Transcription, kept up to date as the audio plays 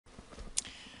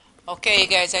Okay, you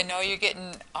guys, I know you're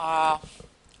getting, I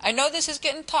know this is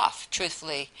getting tough,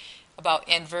 truthfully, about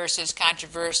inverses,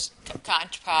 contrapositives,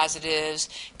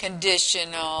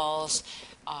 conditionals,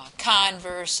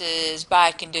 converses,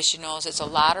 biconditionals. It's a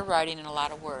lot of writing and a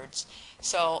lot of words.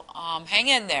 So hang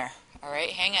in there, all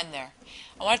right? Hang in there.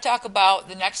 I want to talk about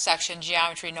the next section,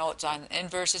 geometry notes on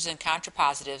inverses and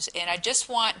contrapositives, and I just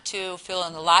want to fill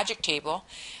in the logic table,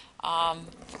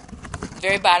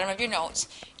 very bottom of your notes,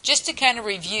 just to kind of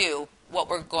review what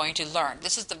we're going to learn.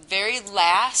 This is the very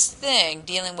last thing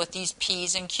dealing with these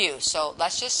P's and Q's. So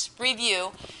let's just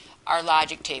review our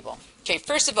logic table. Okay,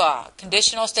 first of all,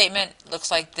 conditional statement looks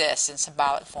like this in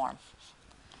symbolic form.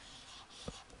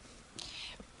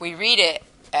 We read it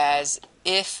as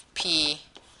if P,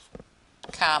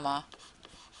 comma,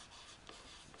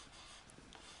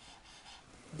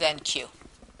 then Q.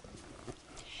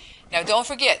 Now don't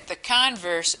forget, the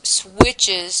converse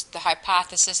switches the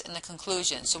hypothesis and the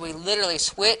conclusion. So we literally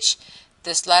switch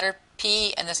this letter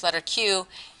P and this letter Q,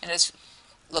 and it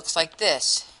looks like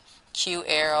this. Q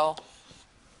arrow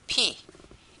P.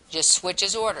 Just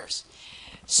switches orders.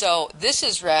 So this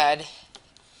is read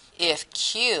if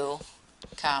Q,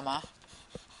 comma,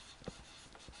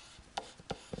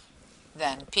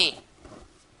 then P.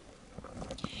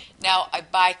 Now a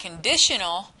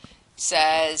biconditional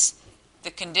says the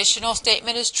conditional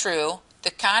statement is true, the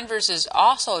converse is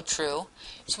also true,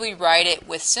 so we write it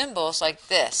with symbols like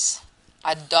this,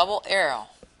 a double arrow.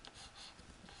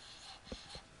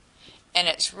 And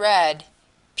it's read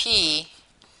P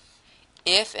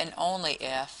if and only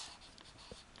if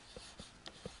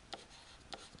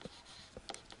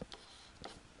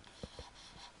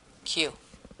Q.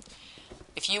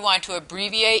 If you want to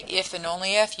abbreviate if and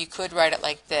only if, you could write it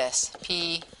like this,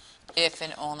 P if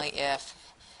and only if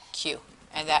Q.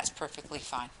 And that's perfectly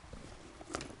fine.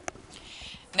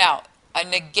 Now, a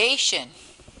negation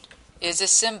is a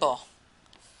symbol.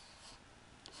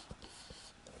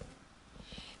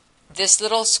 This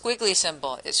little squiggly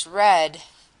symbol is read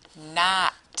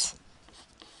not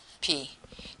P.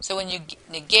 So when you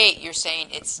negate, you're saying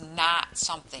it's not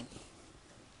something.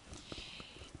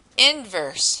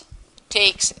 Inverse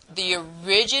takes the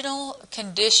original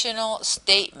conditional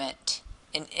statement.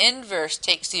 An inverse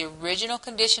takes the original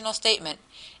conditional statement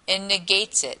and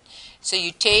negates it. So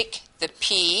you take the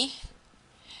P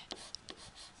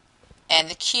and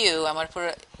the Q, I'm going to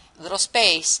put a little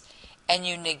space, and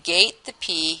you negate the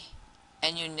P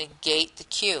and you negate the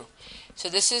Q. So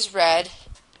this is read,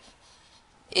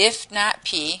 if not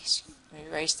P, let me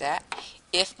erase that,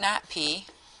 if not P,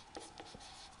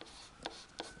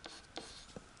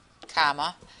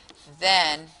 comma,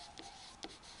 then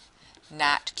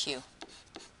not Q.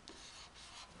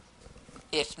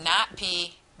 If not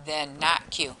P, then not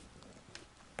Q.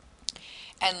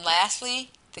 And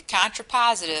lastly, the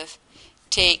contrapositive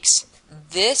takes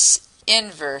this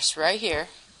inverse right here,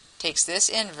 takes this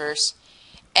inverse,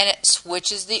 and it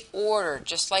switches the order.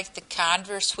 Just like the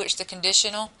converse switched the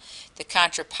conditional, the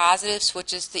contrapositive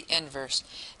switches the inverse.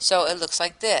 So it looks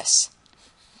like this.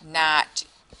 Not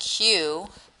Q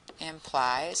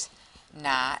implies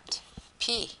not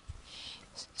P.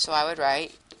 So I would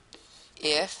write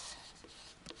if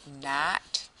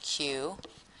not Q,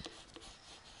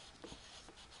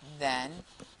 then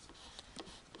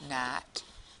not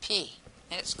P.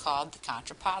 And it's called the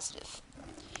contrapositive.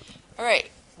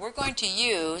 Alright, we're going to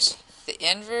use the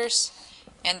inverse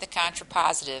and the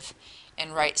contrapositive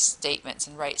and write statements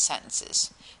and write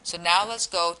sentences. So now let's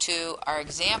go to our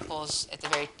examples at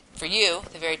the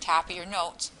very top of your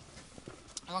notes.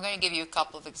 And we're going to give you a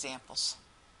couple of examples.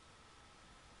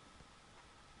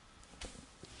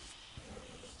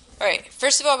 All right,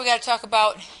 first of all, we got to talk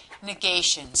about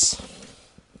negations.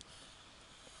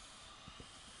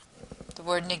 The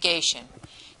word negation.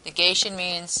 Negation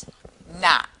means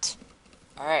not.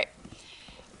 All right.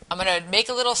 I'm going to make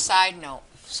a little side note.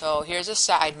 So here's a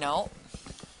side note.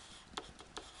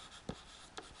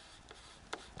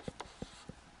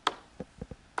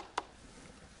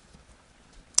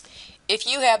 If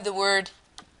you have the word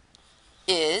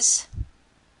is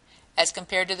as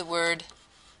compared to the word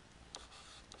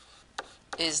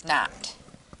is not,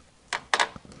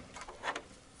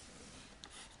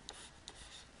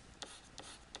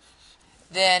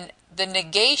 then the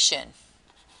negation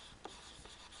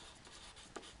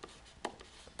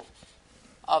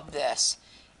of this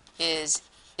is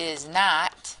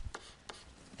not,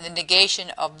 and the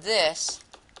negation of this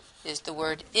is the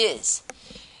word is.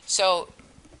 So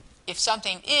if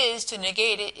something is, to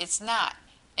negate it, it's not.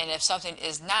 And if something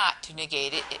is not, to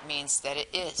negate it, it means that it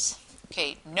is.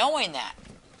 Okay, knowing that,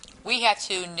 we have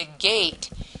to negate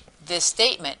this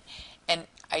statement. And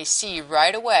I see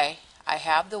right away I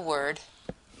have the word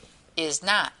is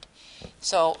not.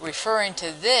 So referring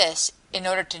to this, in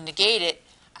order to negate it,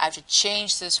 I have to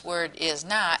change this word is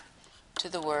not to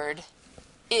the word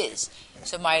is.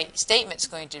 So my statement's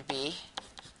going to be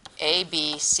A,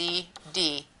 B, C,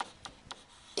 D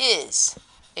is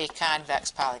a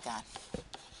convex polygon.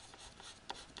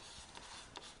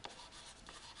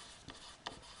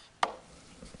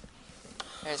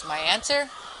 There's my answer,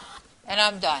 and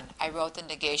I'm done. I wrote the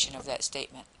negation of that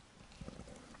statement.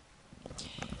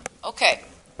 Okay,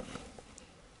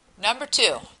 number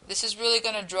 2. This is really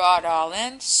going to draw it all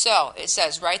in. So it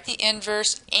says write the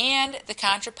inverse and the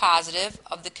contrapositive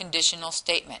of the conditional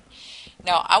statement.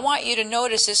 Now I want you to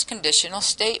notice this conditional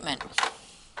statement.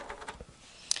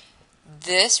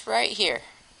 This right here,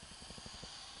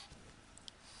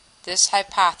 this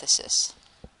hypothesis,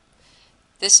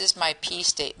 this is my P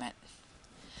statement.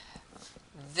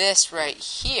 This right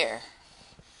here,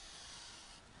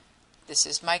 this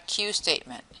is my Q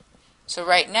statement. So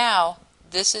right now,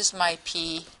 this is my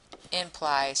P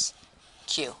implies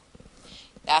Q.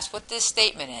 That's what this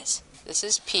statement is. This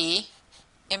is P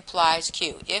implies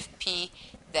Q. If P,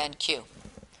 then Q.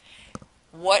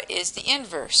 What is the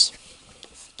inverse?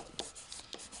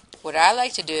 What I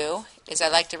like to do is I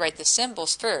like to write the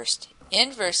symbols first.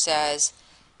 Inverse says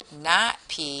not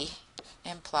P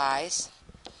implies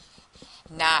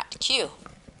not Q.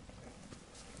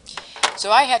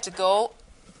 So I have to go,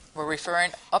 we're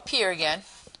referring up here again,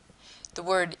 the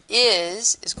word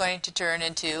is going to turn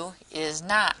into is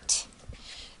not.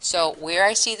 So where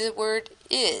I see the word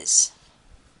is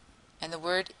and the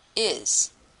word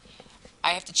is,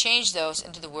 I have to change those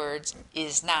into the words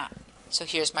is not. So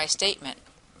here's my statement.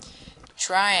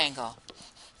 Triangle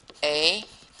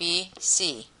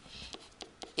ABC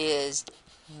is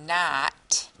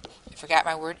not, I forgot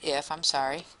my word if, I'm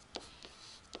sorry.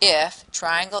 If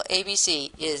triangle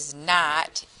ABC is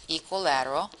not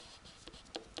equilateral,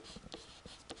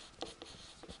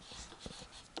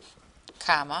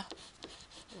 comma,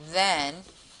 then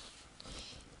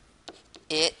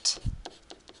it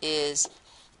is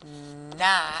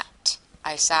not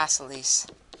isosceles.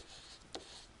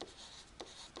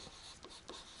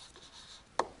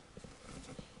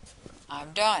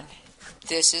 I'm done.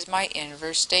 This is my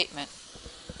inverse statement.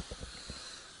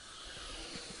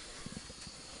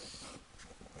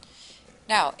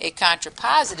 Now, a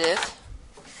contrapositive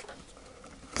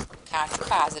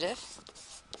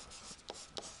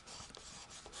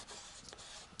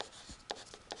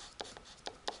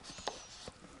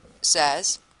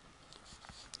says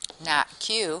not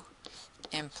Q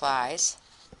implies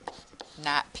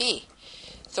not P.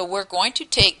 So we're going to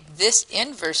take this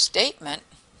inverse statement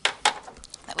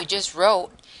that we just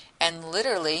wrote and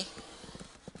literally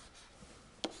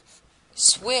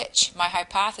switch my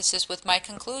hypothesis with my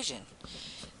conclusion.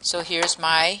 So here's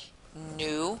my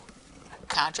new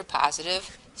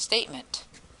contrapositive statement.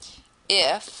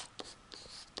 If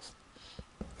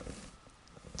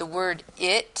the word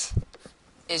it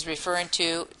is referring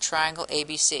to triangle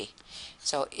ABC.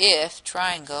 So if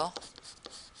triangle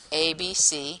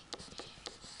ABC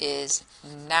is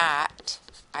not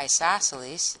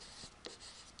isosceles,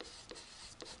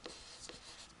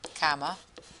 comma,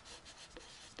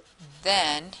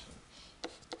 then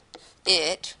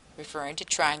it, referring to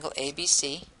triangle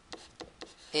ABC,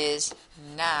 is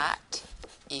not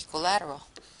equilateral.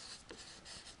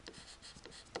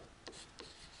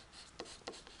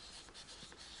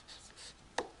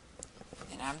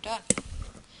 And I'm done.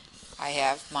 I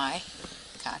have my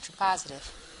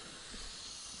contrapositive.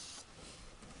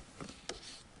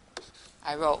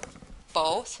 I wrote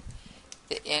both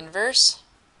the inverse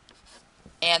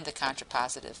and the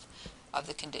contrapositive of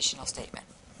the conditional statement.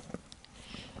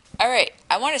 Alright,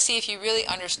 I want to see if you really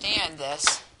understand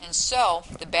this. And so,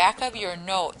 the back of your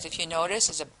notes, if you notice,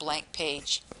 is a blank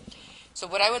page. So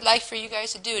what I would like for you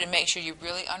guys to do to make sure you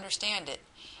really understand it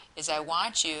is I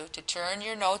want you to turn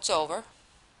your notes over.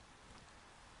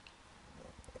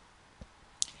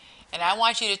 And I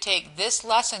want you to take this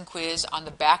lesson quiz on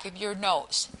the back of your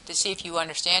notes to see if you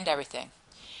understand everything.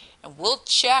 And we'll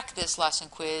check this lesson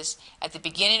quiz at the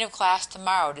beginning of class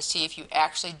tomorrow to see if you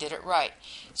actually did it right.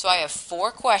 So I have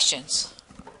 4 questions.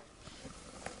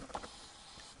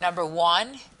 Number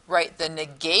 1, write the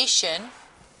negation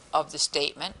of the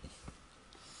statement.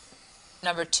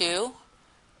 Number 2,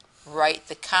 write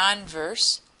the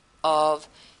converse of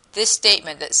this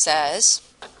statement that says,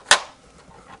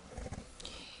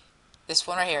 this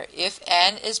one right here, if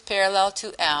n is parallel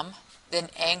to m, then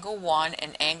angle 1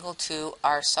 and angle 2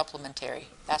 are supplementary.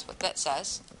 That's what that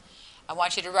says. I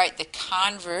want you to write the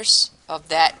converse of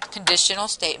that conditional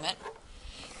statement.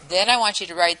 Then I want you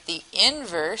to write the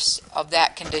inverse of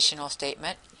that conditional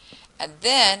statement. And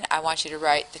then I want you to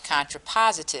write the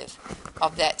contrapositive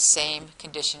of that same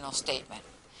conditional statement.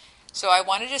 So I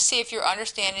wanted to see if you're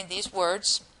understanding these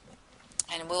words,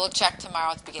 and we'll check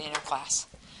tomorrow at the beginning of class.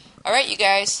 All right, you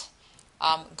guys,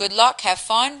 good luck, have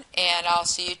fun, and I'll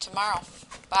see you tomorrow.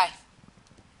 Bye.